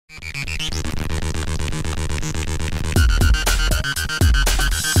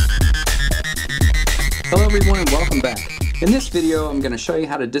everyone and welcome back. In this video I'm going to show you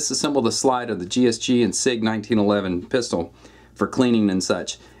how to disassemble the slide of the GSG and Sig 1911 pistol for cleaning and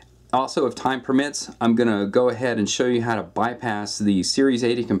such. Also, if time permits, I'm going to go ahead and show you how to bypass the Series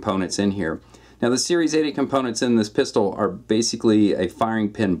 80 components in here. Now the Series 80 components in this pistol are basically a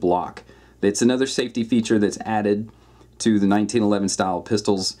firing pin block. It's another safety feature that's added to the 1911 style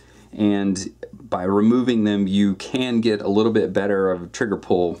pistols, and by removing them you can get a little bit better of a trigger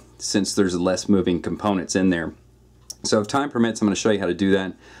pull since there's less moving components in there. So if time permits, I'm going to show you how to do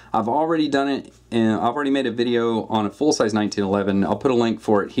that. I've already done it, and I've already made a video on a full-size 1911. I'll put a link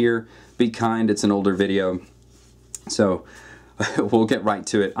for it here. Be kind, it's an older video. So we'll get right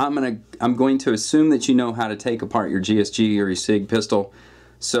to it. I'm going to assume that you know how to take apart your GSG or your Sig pistol.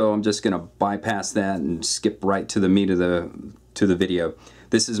 So I'm just going to bypass that and skip right to the meat of the video.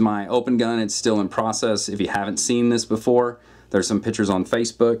 This is my open gun. It's still in process. If you haven't seen this before, there's some pictures on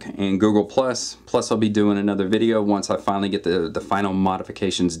Facebook and Google+. Plus I'll be doing another video once I finally get the final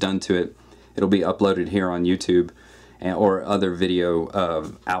modifications done to it. It'll be uploaded here on YouTube or other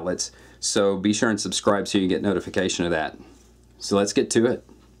video outlets. So be sure and subscribe so you get notification of that. So let's get to it.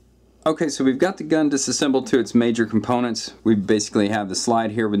 Okay, so we've got the gun disassembled to its major components. We basically have the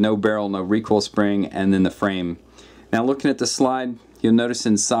slide here with no barrel, no recoil spring, and then the frame. Now looking at the slide, you'll notice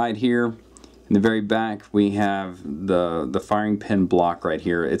inside here, in the very back, we have the firing pin block right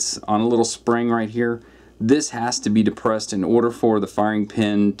here. It's on a little spring right here. This has to be depressed in order for the firing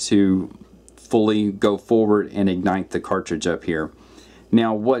pin to fully go forward and ignite the cartridge up here.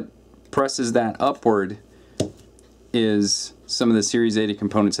 Now what presses that upward is some of the Series 80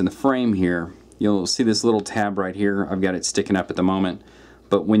 components in the frame here. You'll see this little tab right here. I've got it sticking up at the moment.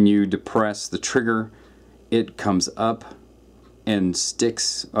 But when you depress the trigger, it comes up and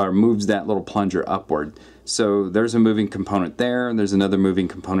sticks or moves that little plunger upward. So there's a moving component there, there's another moving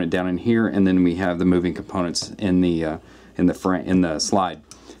component down in here, and then we have the moving components in the slide.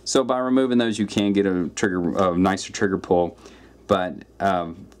 So by removing those you can get a nicer trigger pull. But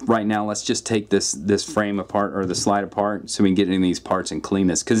right now let's just take this frame apart, or the slide apart, so we can get into these parts and clean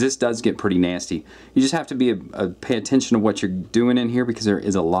this, because this does get pretty nasty. You just have to pay attention to what you're doing in here, because there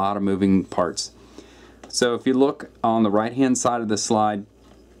is a lot of moving parts. So if you look on the right hand side of the slide,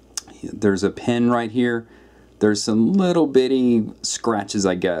 there's a pin right here. There's some little bitty scratches,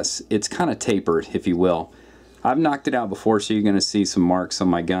 I guess. It's kind of tapered, if you will. I've knocked it out before, so you're going to see some marks on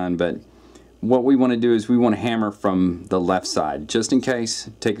my gun, but what we want to do is we want to hammer from the left side. Just in case,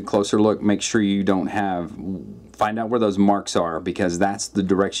 take a closer look, make sure you don't find out where those marks are, because that's the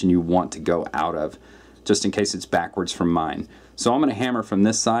direction you want to go out of, just in case it's backwards from mine. So I'm going to hammer from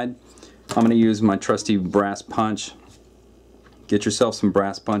this side. I'm going to use my trusty brass punch. Get yourself some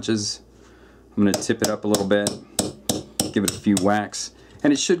brass punches. I'm going to tip it up a little bit, give it a few whacks,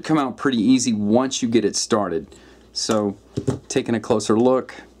 and it should come out pretty easy once you get it started. So taking a closer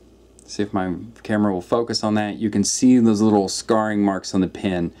look, see if my camera will focus on that. You can see those little scarring marks on the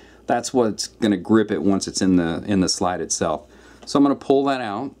pin. That's what's going to grip it once it's in the slide itself. So I'm going to pull that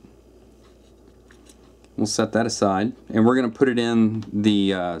out. We'll set that aside, and we're going to put it in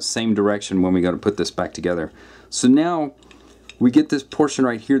the same direction when we go to put this back together. So now we get this portion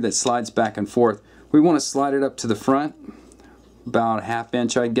right here that slides back and forth. We want to slide it up to the front, about a ½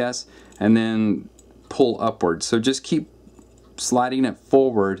 inch I guess, and then pull upward. So just keep sliding it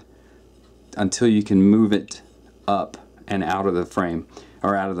forward until you can move it up and out of the frame,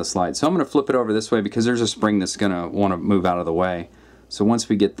 or out of the slide. So I'm going to flip it over this way, because there's a spring that's going to want to move out of the way. So once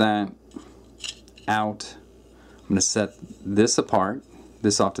we get that out, I'm going to set this apart,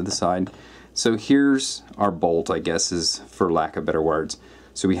 this off to the side. So here's our bolt, I guess, is for lack of better words.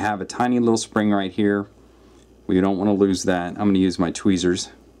 So we have a tiny little spring right here. We don't want to lose that. I'm going to use my tweezers.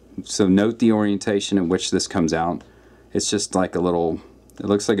 So note the orientation in which this comes out. It's just like a little, it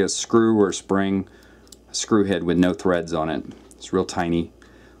looks like a screw or a spring, a screw head with no threads on it. It's real tiny.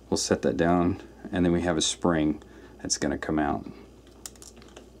 We'll set that down, and then we have a spring that's going to come out.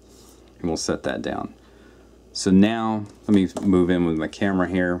 And we'll set that down. So now let me move in with my camera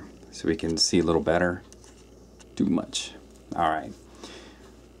here so we can see a little better. Too much. Alright.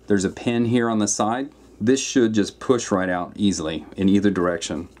 There's a pin here on the side. This should just push right out easily in either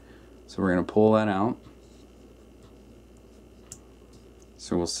direction. So we're going to pull that out.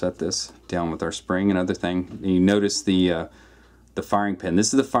 So we'll set this down with our spring. Another thing, you notice the firing pin. This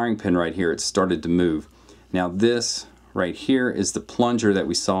is the firing pin right here. It started to move. Now this right here is the plunger that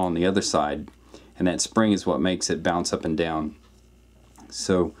we saw on the other side, and that spring is what makes it bounce up and down.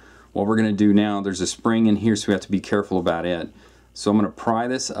 So what we're going to do now, there's a spring in here, so we have to be careful about it. So I'm going to pry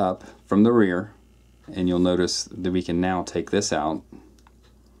this up from the rear, and you'll notice that we can now take this out.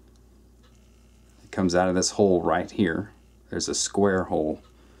 comes out of this hole right here. There's a square hole.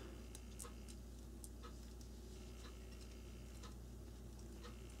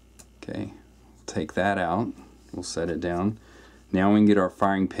 Okay, take that out. We'll set it down. Now we can get our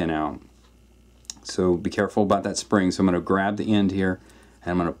firing pin out. So be careful about that spring. So I'm going to grab the end here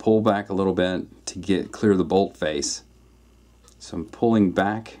and I'm going to pull back a little bit to clear the bolt face. So I'm pulling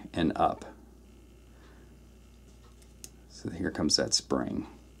back and up. So here comes that spring.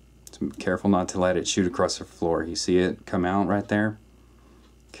 So be careful not to let it shoot across the floor. You see it come out right there?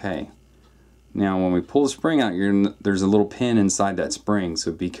 Okay. Now when we pull the spring out, there's a little pin inside that spring,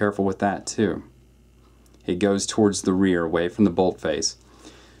 so be careful with that too. It goes towards the rear, away from the bolt face.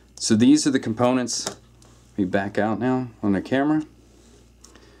 So these are the components. Let me back out now on the camera.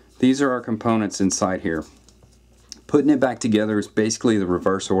 These are our components inside here. Putting it back together is basically the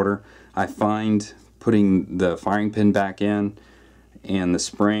reverse order. I find putting the firing pin back in and the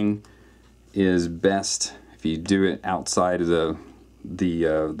spring is best if you do it outside of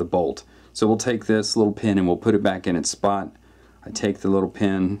the bolt. So we'll take this little pin and we'll put it back in its spot. I take the little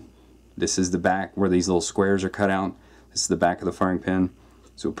pin. This is the back where these little squares are cut out. This is the back of the firing pin.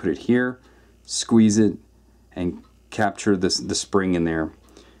 So we'll put it here, squeeze it, and capture the spring in there.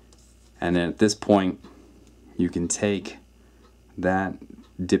 And then at this point, you can take that,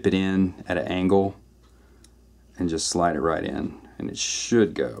 dip it in at an angle, and just slide it right in. And it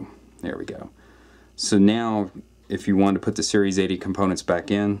should go. There we go. So now, if you want to put the Series 80 components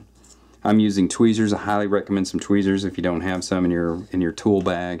back in, I'm using tweezers. I highly recommend some tweezers if you don't have some in your tool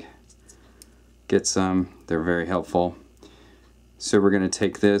bag. Get some. They're very helpful. So we're going to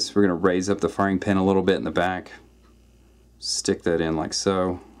take this, we're going to raise up the firing pin a little bit in the back, stick that in like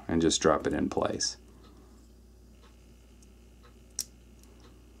so, and just drop it in place.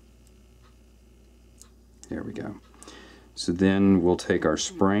 There we go. So then we'll take our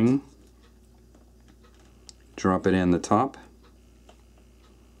spring, drop it in the top.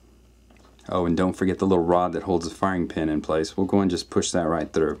 Oh, and don't forget the little rod that holds the firing pin in place. We'll go and just push that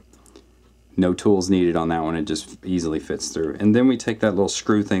right through. No tools needed on that one, it just easily fits through. And then we take that little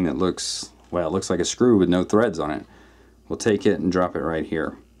screw thing that looks, well, it looks like a screw with no threads on it. We'll take it and drop it right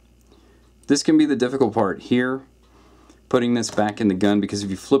here. This can be the difficult part here, putting this back in the gun, because if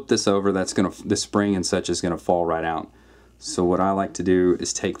you flip this over, the spring and such is gonna fall right out. So what I like to do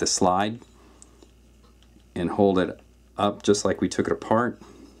is take the slide and hold it up just like we took it apart.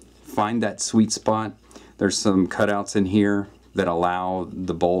 Find that sweet spot. There's some cutouts in here that allow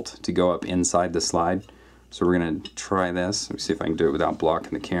the bolt to go up inside the slide. So we're going to try this. Let me see if I can do it without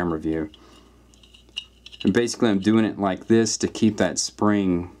blocking the camera view. And basically I'm doing it like this to keep that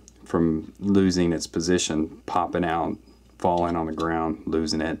spring from losing its position, popping out, falling on the ground,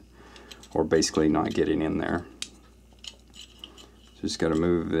 losing it, or basically not getting in there. Just got to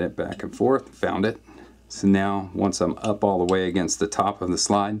move it back and forth. Found it. So now once I'm up all the way against the top of the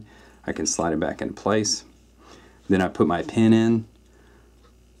slide, I can slide it back into place. Then I put my pin in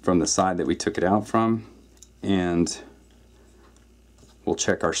from the side that we took it out from, and we'll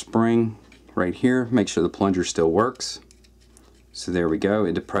check our spring right here, make sure the plunger still works. So there we go,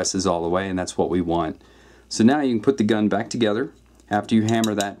 it depresses all the way, and that's what we want. So now you can put the gun back together after you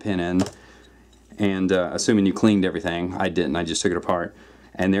hammer that pin in, and assuming you cleaned everything. I didn't, I just took it apart,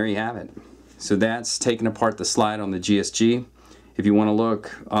 and there you have it. So that's taking apart the slide on the GSG. If you want to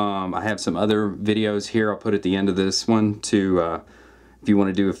look, I have some other videos here I'll put at the end of this one to, if you want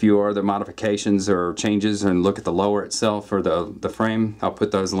to do a few other modifications or changes and look at the lower itself or the frame, I'll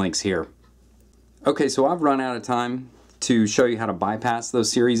put those links here. Okay, so I've run out of time to show you how to bypass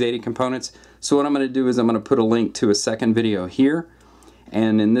those Series 80 components. So what I'm going to do is I'm going to put a link to a second video here,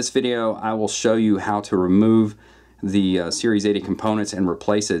 and in this video I will show you how to remove the Series 80 components and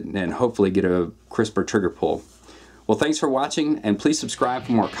replace it and hopefully get a crisper trigger pull. Well, thanks for watching, and please subscribe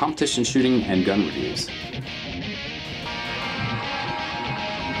for more competition shooting and gun reviews.